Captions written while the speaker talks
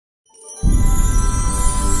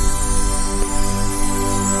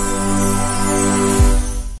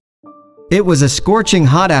It was a scorching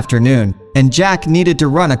hot afternoon, and Jack needed to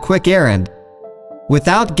run a quick errand.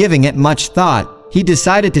 Without giving it much thought, he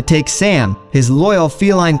decided to take Sam, his loyal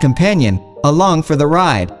feline companion, along for the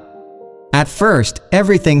ride. At first,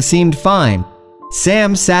 everything seemed fine.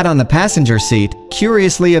 Sam sat on the passenger seat,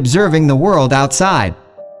 curiously observing the world outside.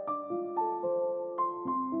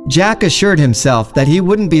 Jack assured himself that he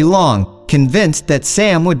wouldn't be long, convinced that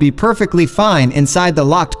Sam would be perfectly fine inside the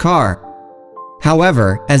locked car.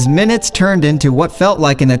 However, as minutes turned into what felt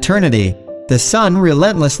like an eternity, the sun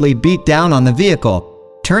relentlessly beat down on the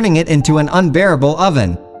vehicle, turning it into an unbearable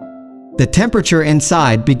oven. The temperature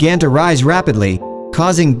inside began to rise rapidly,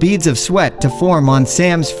 causing beads of sweat to form on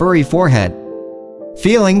Sam's furry forehead.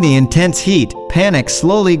 Feeling the intense heat, panic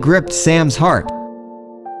slowly gripped Sam's heart.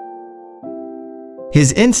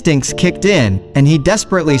 His instincts kicked in, and he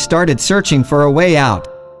desperately started searching for a way out.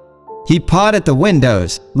 He pawed at the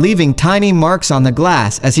windows, leaving tiny marks on the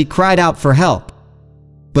glass as he cried out for help.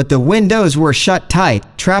 But the windows were shut tight,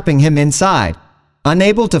 trapping him inside.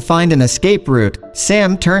 Unable to find an escape route,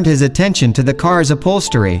 Sam turned his attention to the car's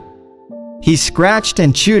upholstery. He scratched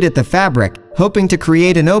and chewed at the fabric, hoping to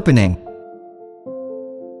create an opening.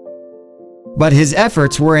 But his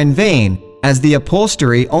efforts were in vain, as the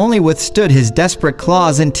upholstery only withstood his desperate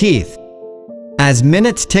claws and teeth. As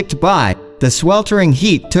minutes ticked by, the sweltering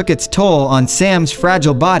heat took its toll on Sam's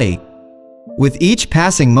fragile body. With each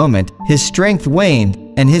passing moment, his strength waned,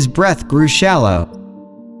 and his breath grew shallow.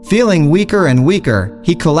 Feeling weaker and weaker,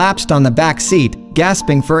 he collapsed on the back seat,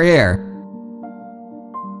 gasping for air.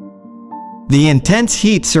 The intense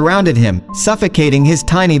heat surrounded him, suffocating his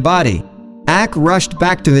tiny body. Jack rushed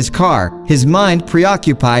back to his car, his mind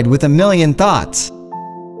preoccupied with a million thoughts.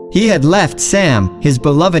 He had left Sam, his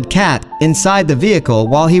beloved cat, inside the vehicle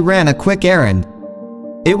while he ran a quick errand.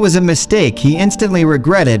 It was a mistake he instantly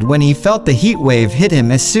regretted when he felt the heat wave hit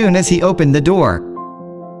him as soon as he opened the door.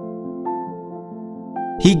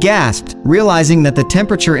 He gasped, realizing that the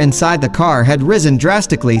temperature inside the car had risen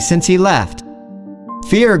drastically since he left.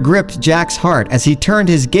 Fear gripped Jack's heart as he turned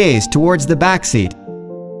his gaze towards the backseat.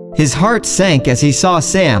 His heart sank as he saw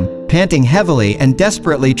Sam, panting heavily and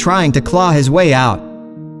desperately trying to claw his way out.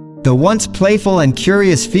 The once playful and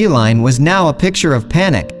curious feline was now a picture of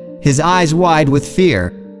panic, his eyes wide with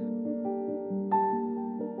fear.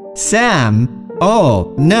 "Sam!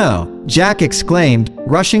 Oh, no!" Jack exclaimed,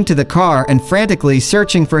 rushing to the car and frantically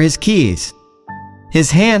searching for his keys.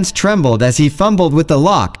 His hands trembled as he fumbled with the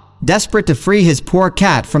lock, desperate to free his poor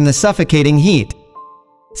cat from the suffocating heat.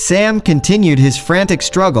 Sam continued his frantic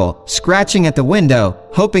struggle, scratching at the window,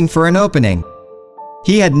 hoping for an opening.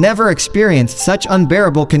 He had never experienced such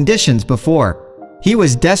unbearable conditions before. He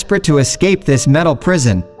was desperate to escape this metal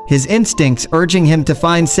prison, his instincts urging him to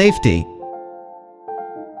find safety.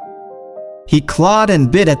 He clawed and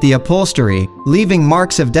bit at the upholstery, leaving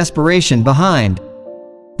marks of desperation behind.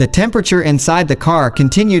 The temperature inside the car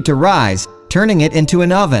continued to rise, turning it into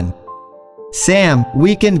an oven. Sam,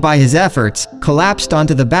 weakened by his efforts, collapsed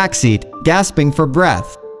onto the backseat, gasping for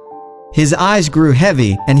breath. His eyes grew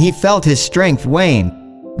heavy, and he felt his strength wane.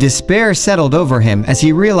 Despair settled over him as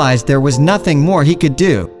he realized there was nothing more he could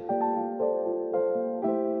do.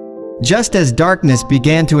 Just as darkness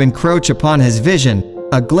began to encroach upon his vision,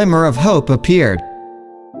 a glimmer of hope appeared.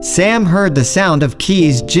 Sam heard the sound of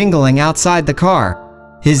keys jingling outside the car.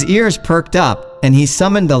 His ears perked up, and he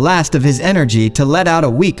summoned the last of his energy to let out a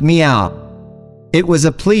weak meow. It was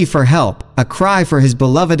a plea for help, a cry for his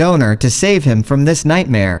beloved owner to save him from this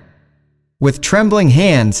nightmare. With trembling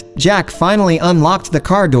hands, Jack finally unlocked the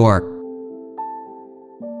car door.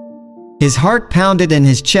 His heart pounded in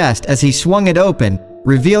his chest as he swung it open,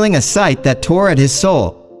 revealing a sight that tore at his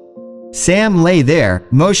soul. Sam lay there,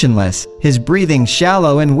 motionless, his breathing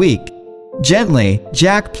shallow and weak. Gently,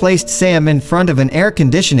 Jack placed Sam in front of an air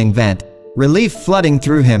conditioning vent, relief flooding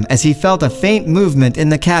through him as he felt a faint movement in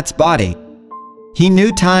the cat's body. He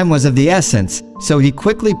knew time was of the essence, so he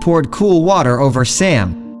quickly poured cool water over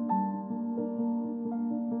Sam,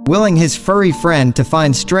 willing his furry friend to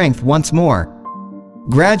find strength once more.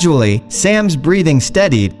 Gradually, Sam's breathing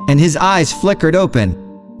steadied, and his eyes flickered open.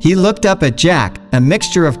 He looked up at Jack, a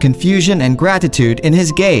mixture of confusion and gratitude in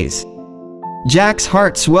his gaze. Jack's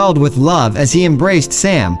heart swelled with love as he embraced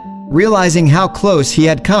Sam, realizing how close he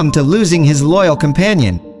had come to losing his loyal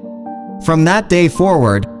companion. From that day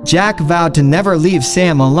forward, Jack vowed to never leave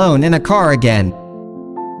Sam alone in a car again.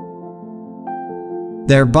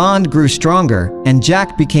 Their bond grew stronger, and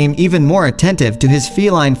Jack became even more attentive to his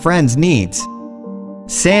feline friend's needs.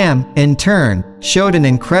 Sam, in turn, showed an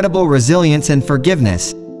incredible resilience and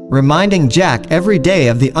forgiveness, reminding Jack every day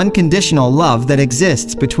of the unconditional love that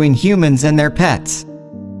exists between humans and their pets.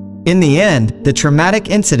 In the end, the traumatic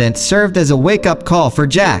incident served as a wake-up call for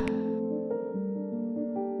Jack.